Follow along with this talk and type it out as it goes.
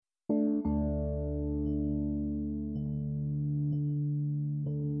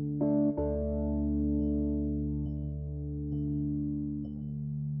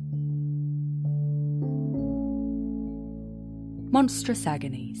Monstrous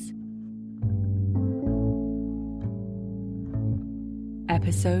Agonies.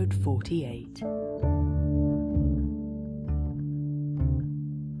 Episode 48.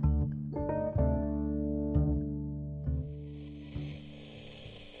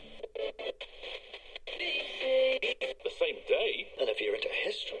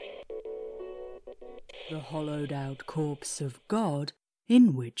 The hollowed-out corpse of God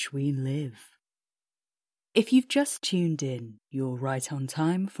in which we live. If you've just tuned in, you're right on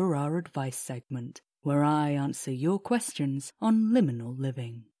time for our advice segment, where I answer your questions on liminal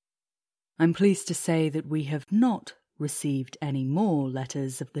living. I'm pleased to say that we have not received any more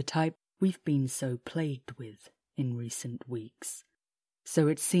letters of the type we've been so plagued with in recent weeks. So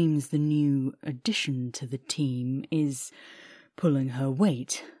it seems the new addition to the team is pulling her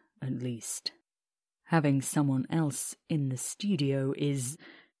weight, at least. Having someone else in the studio is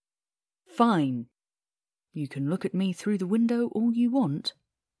fine. You can look at me through the window all you want.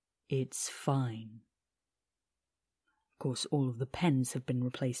 It's fine. Of course, all of the pens have been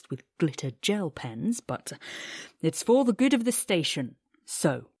replaced with glitter gel pens, but it's for the good of the station.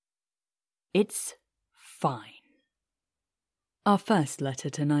 So, it's fine. Our first letter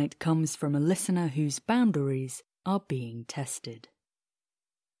tonight comes from a listener whose boundaries are being tested.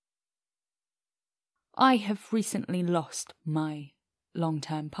 I have recently lost my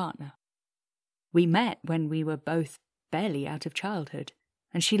long-term partner. We met when we were both barely out of childhood,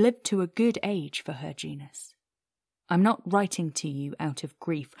 and she lived to a good age for her genus. I'm not writing to you out of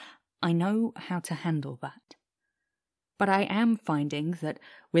grief. I know how to handle that. But I am finding that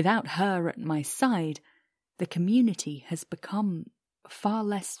without her at my side, the community has become far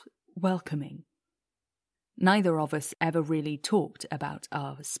less welcoming. Neither of us ever really talked about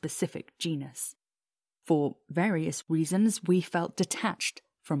our specific genus. For various reasons, we felt detached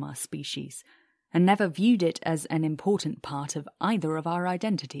from our species and never viewed it as an important part of either of our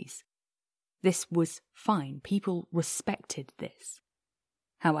identities. This was fine. People respected this.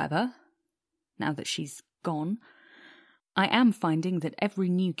 However, now that she's gone, I am finding that every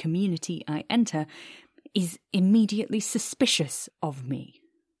new community I enter is immediately suspicious of me.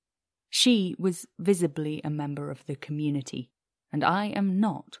 She was visibly a member of the community, and I am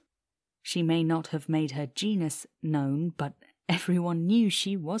not. She may not have made her genus known, but everyone knew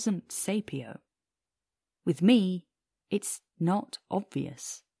she wasn't Sapio. With me, it's not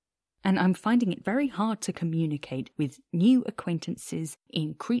obvious. And I'm finding it very hard to communicate with new acquaintances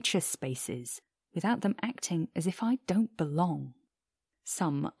in creature spaces without them acting as if I don't belong.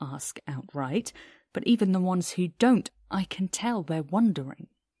 Some ask outright, but even the ones who don't, I can tell they're wondering.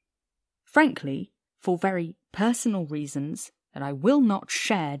 Frankly, for very personal reasons that I will not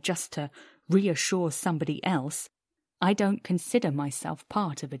share just to reassure somebody else, I don't consider myself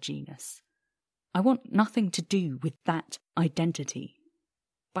part of a genus. I want nothing to do with that identity,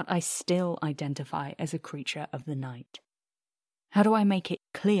 but I still identify as a creature of the night. How do I make it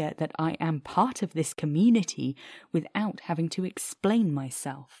clear that I am part of this community without having to explain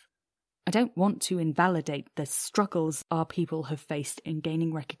myself? I don't want to invalidate the struggles our people have faced in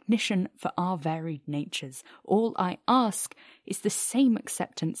gaining recognition for our varied natures. All I ask is the same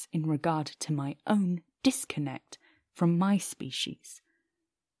acceptance in regard to my own disconnect from my species.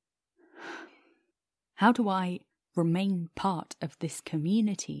 How do I remain part of this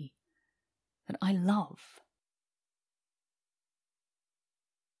community that I love?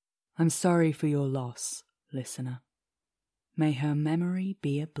 I'm sorry for your loss, listener. May her memory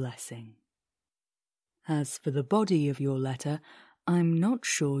be a blessing. As for the body of your letter, I'm not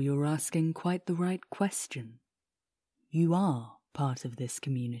sure you're asking quite the right question. You are part of this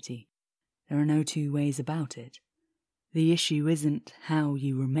community. There are no two ways about it. The issue isn't how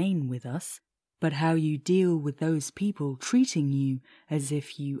you remain with us, but how you deal with those people treating you as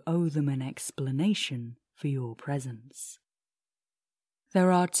if you owe them an explanation for your presence.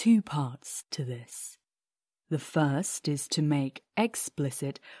 There are two parts to this. The first is to make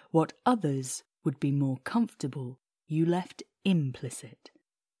explicit what others would be more comfortable you left implicit.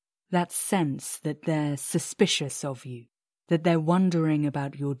 That sense that they're suspicious of you, that they're wondering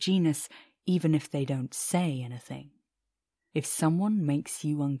about your genus even if they don't say anything. If someone makes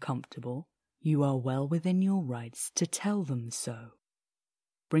you uncomfortable, you are well within your rights to tell them so.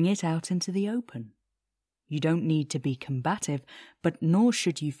 Bring it out into the open. You don't need to be combative, but nor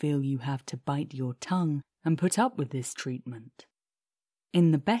should you feel you have to bite your tongue and put up with this treatment. In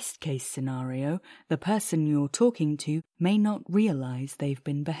the best-case scenario, the person you're talking to may not realize they've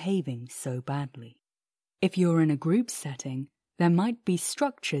been behaving so badly. If you're in a group setting, there might be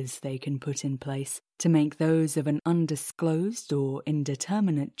structures they can put in place to make those of an undisclosed or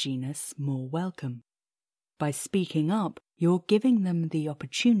indeterminate genus more welcome. By speaking up, you're giving them the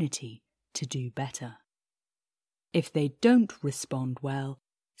opportunity to do better. If they don't respond well,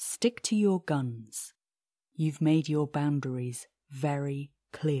 stick to your guns. You've made your boundaries very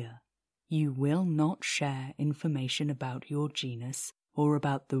clear. You will not share information about your genus or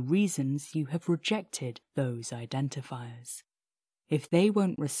about the reasons you have rejected those identifiers. If they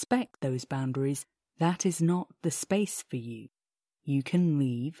won't respect those boundaries, that is not the space for you. You can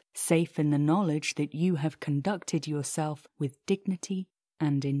leave, safe in the knowledge that you have conducted yourself with dignity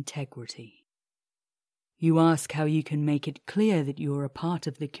and integrity. You ask how you can make it clear that you're a part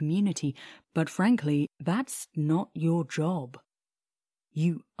of the community, but frankly, that's not your job.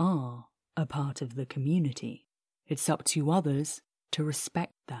 You are a part of the community. It's up to others to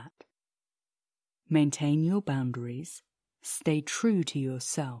respect that. Maintain your boundaries, stay true to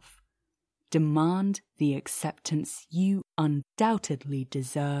yourself, demand the acceptance you undoubtedly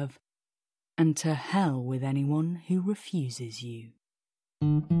deserve, and to hell with anyone who refuses you.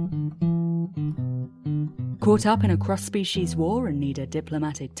 Caught up in a cross-species war and need a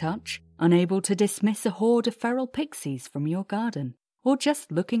diplomatic touch? Unable to dismiss a horde of feral pixies from your garden? Or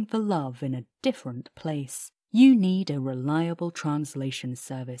just looking for love in a different place? You need a reliable translation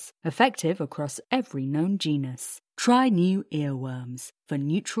service, effective across every known genus. Try new Earworms for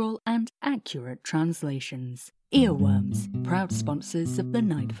neutral and accurate translations. Earworms, proud sponsors of the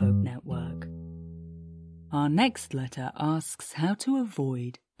Nightfolk Network. Our next letter asks how to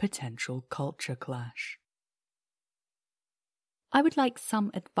avoid potential culture clash. I would like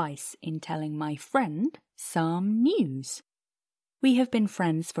some advice in telling my friend some news. We have been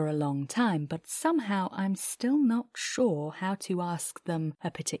friends for a long time, but somehow I'm still not sure how to ask them a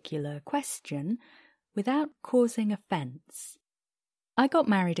particular question without causing offence. I got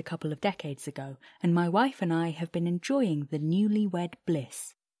married a couple of decades ago, and my wife and I have been enjoying the newlywed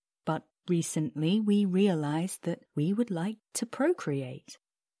bliss. But recently we realised that we would like to procreate.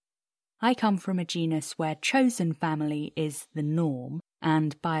 I come from a genus where chosen family is the norm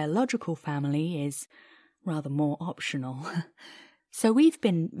and biological family is rather more optional. So we've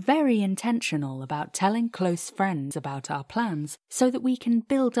been very intentional about telling close friends about our plans so that we can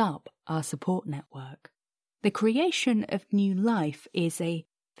build up our support network. The creation of new life is a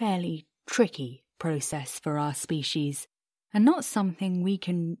fairly tricky process for our species and not something we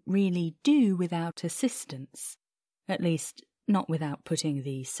can really do without assistance, at least not without putting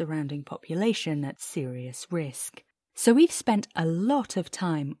the surrounding population at serious risk. So we've spent a lot of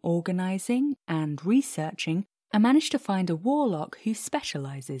time organising and researching and managed to find a warlock who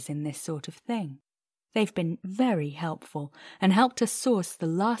specialises in this sort of thing. They've been very helpful and helped us source the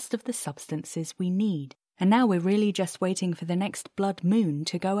last of the substances we need, and now we're really just waiting for the next blood moon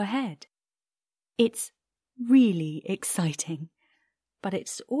to go ahead. It's really exciting, but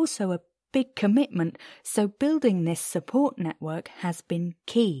it's also a big commitment, so building this support network has been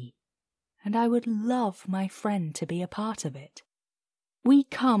key, and I would love my friend to be a part of it. We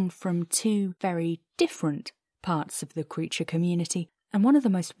come from two very different parts of the creature community, and one of the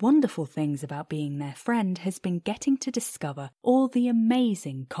most wonderful things about being their friend has been getting to discover all the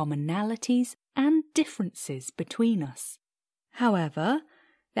amazing commonalities and differences between us. However,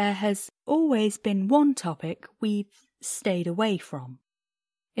 there has always been one topic we've stayed away from.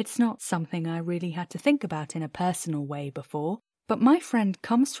 It's not something I really had to think about in a personal way before, but my friend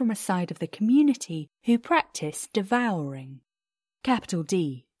comes from a side of the community who practice devouring. Capital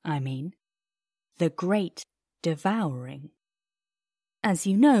D, I mean. The Great Devouring. As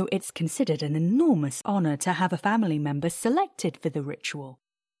you know, it's considered an enormous honour to have a family member selected for the ritual.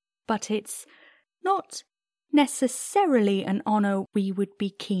 But it's not necessarily an honour we would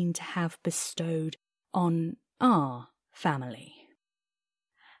be keen to have bestowed on our family.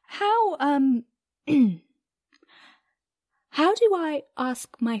 How do I ask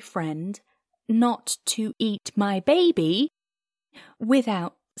my friend not to eat my baby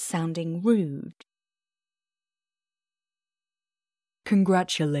without sounding rude?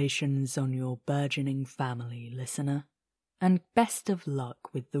 Congratulations on your burgeoning family, listener, and best of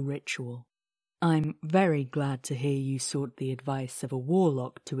luck with the ritual. I'm very glad to hear you sought the advice of a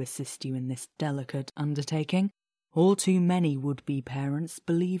warlock to assist you in this delicate undertaking. All too many would-be parents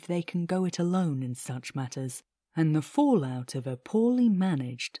believe they can go it alone in such matters, and the fallout of a poorly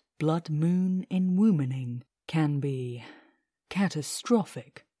managed blood moon in womaning can be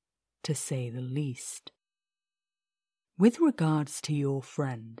catastrophic, to say the least. With regards to your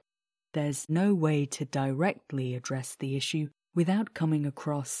friend, there's no way to directly address the issue without coming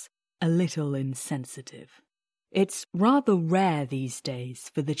across a little insensitive. It's rather rare these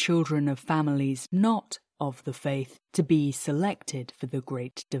days for the children of families not of the faith to be selected for the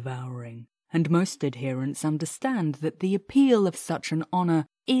Great Devouring, and most adherents understand that the appeal of such an honour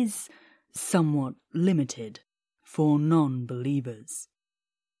is somewhat limited for non-believers.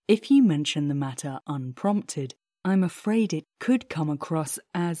 If you mention the matter unprompted, I'm afraid it could come across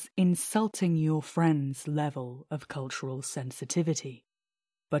as insulting your friend's level of cultural sensitivity.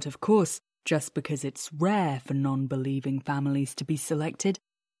 But of course, just because it's rare for non-believing families to be selected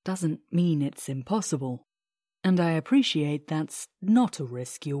doesn't mean it's impossible. And I appreciate that's not a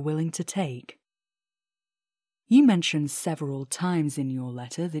risk you're willing to take. You mentioned several times in your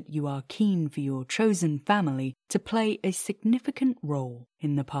letter that you are keen for your chosen family to play a significant role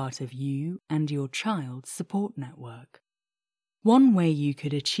in the part of you and your child's support network. One way you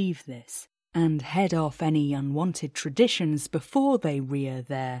could achieve this, and head off any unwanted traditions before they rear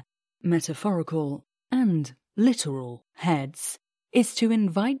their metaphorical and literal heads, is to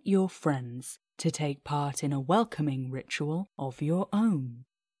invite your friends to take part in a welcoming ritual of your own.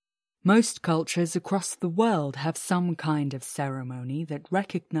 Most cultures across the world have some kind of ceremony that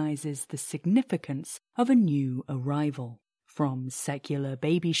recognizes the significance of a new arrival, from secular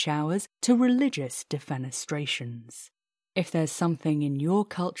baby showers to religious defenestrations. If there's something in your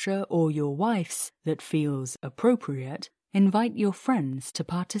culture or your wife's that feels appropriate, invite your friends to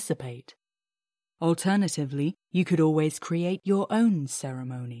participate. Alternatively, you could always create your own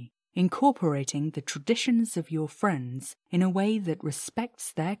ceremony, incorporating the traditions of your friends in a way that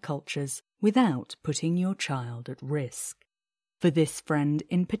respects their cultures without putting your child at risk. For this friend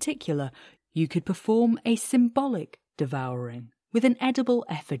in particular, you could perform a symbolic devouring with an edible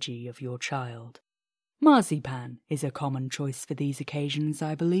effigy of your child. Marzipan is a common choice for these occasions,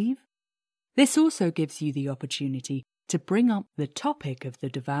 I believe. This also gives you the opportunity to bring up the topic of the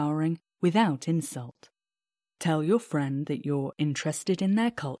devouring without insult. Tell your friend that you're interested in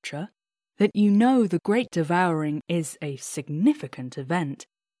their culture, that you know the Great Devouring is a significant event,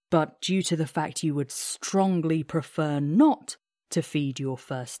 but due to the fact you would strongly prefer not to feed your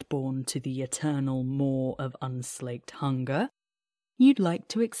firstborn to the eternal maw of unslaked hunger, you'd like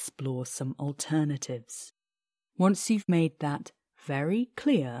to explore some alternatives. Once you've made that very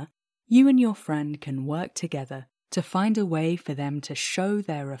clear, you and your friend can work together to find a way for them to show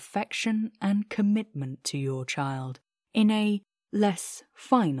their affection and commitment to your child in a less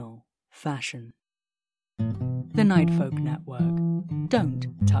final fashion. The Nightfolk Network. Don't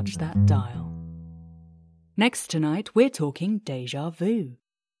touch that dial. Next tonight, we're talking deja vu.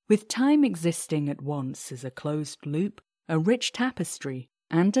 With time existing at once as a closed loop, a rich tapestry,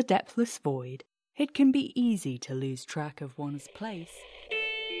 and a depthless void, it can be easy to lose track of one's place.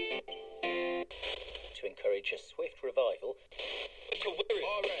 To encourage a swift revival.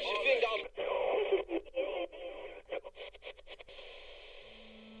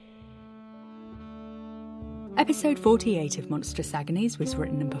 Episode 48 of Monstrous Agonies was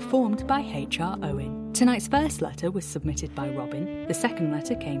written and performed by H.R. Owen. Tonight's first letter was submitted by Robin, the second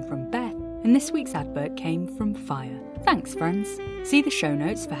letter came from Beth, and this week's advert came from Fire. Thanks, friends. See the show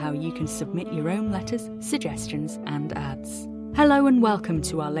notes for how you can submit your own letters, suggestions, and ads. Hello and welcome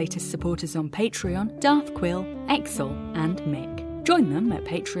to our latest supporters on Patreon, Darth Quill, Exel, and Mick. Join them at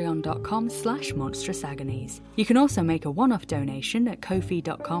patreon.com/monstrousagonies. You can also make a one-off donation at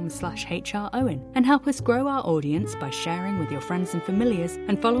ko-fi.com/hrowen and help us grow our audience by sharing with your friends and familiars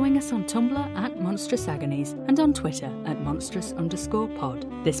and following us on Tumblr at Monstrous Agonies and on Twitter at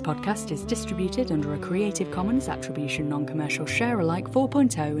monstrous_pod. This podcast is distributed under a Creative Commons Attribution Non-Commercial Share-alike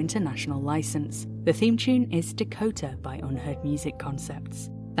 4.0 international license. The theme tune is Dakota by Unheard Music Concepts.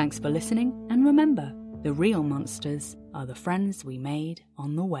 Thanks for listening, and remember, the real monsters are the friends we made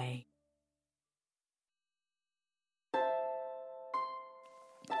on the way.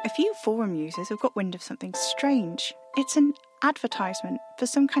 A few forum users have got wind of something strange. It's an advertisement for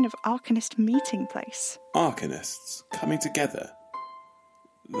some kind of Arcanist meeting place. Arcanists coming together?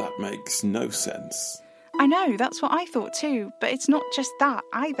 That makes no sense. I know, that's what I thought too, but it's not just that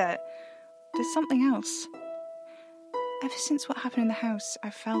either. There's something else. Ever since what happened in the house,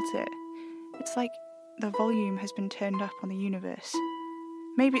 I've felt it. It's like the volume has been turned up on the universe.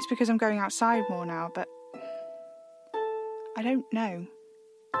 Maybe it's because I'm going outside more now, but I don't know.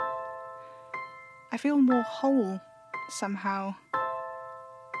 I feel more whole, somehow.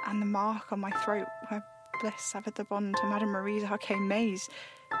 And the mark on my throat where Bliss severed the bond to Madame Marie's arcane maze,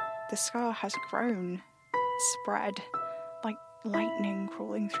 the scar has grown, spread, like lightning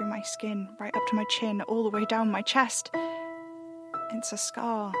crawling through my skin, right up to my chin, all the way down my chest. It's a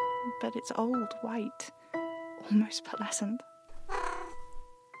scar, but it's old, white, almost pearlescent.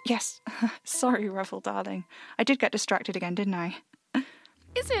 Yes, sorry, Ruffle, darling. I did get distracted again, didn't I?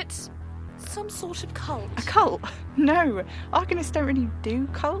 Is it some sort of cult? A cult? No, Arcanists don't really do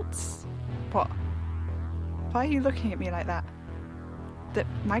cults. What? Why are you looking at me like that? The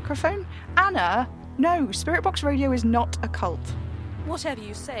microphone? Anna! No, Spirit Box Radio is not a cult. Whatever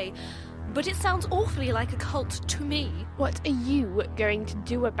you say, but it sounds awfully like a cult to me. What are you going to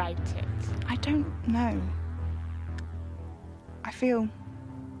do about it? I don't know. I feel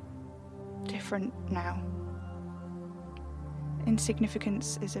different now.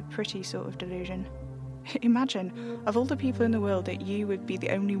 Insignificance is a pretty sort of delusion. Imagine, of all the people in the world, that you would be the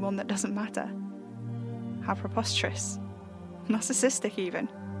only one that doesn't matter. How preposterous. Narcissistic, even.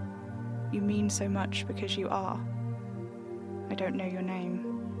 You mean so much because you are. I don't know your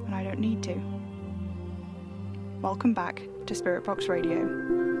name, and I don't need to. Welcome back to Spirit Box Radio.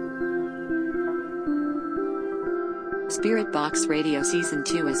 Spirit Box Radio Season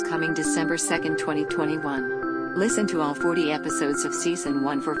 2 is coming December 2nd, 2021. Listen to all 40 episodes of Season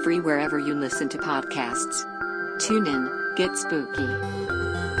 1 for free wherever you listen to podcasts. Tune in, get spooky.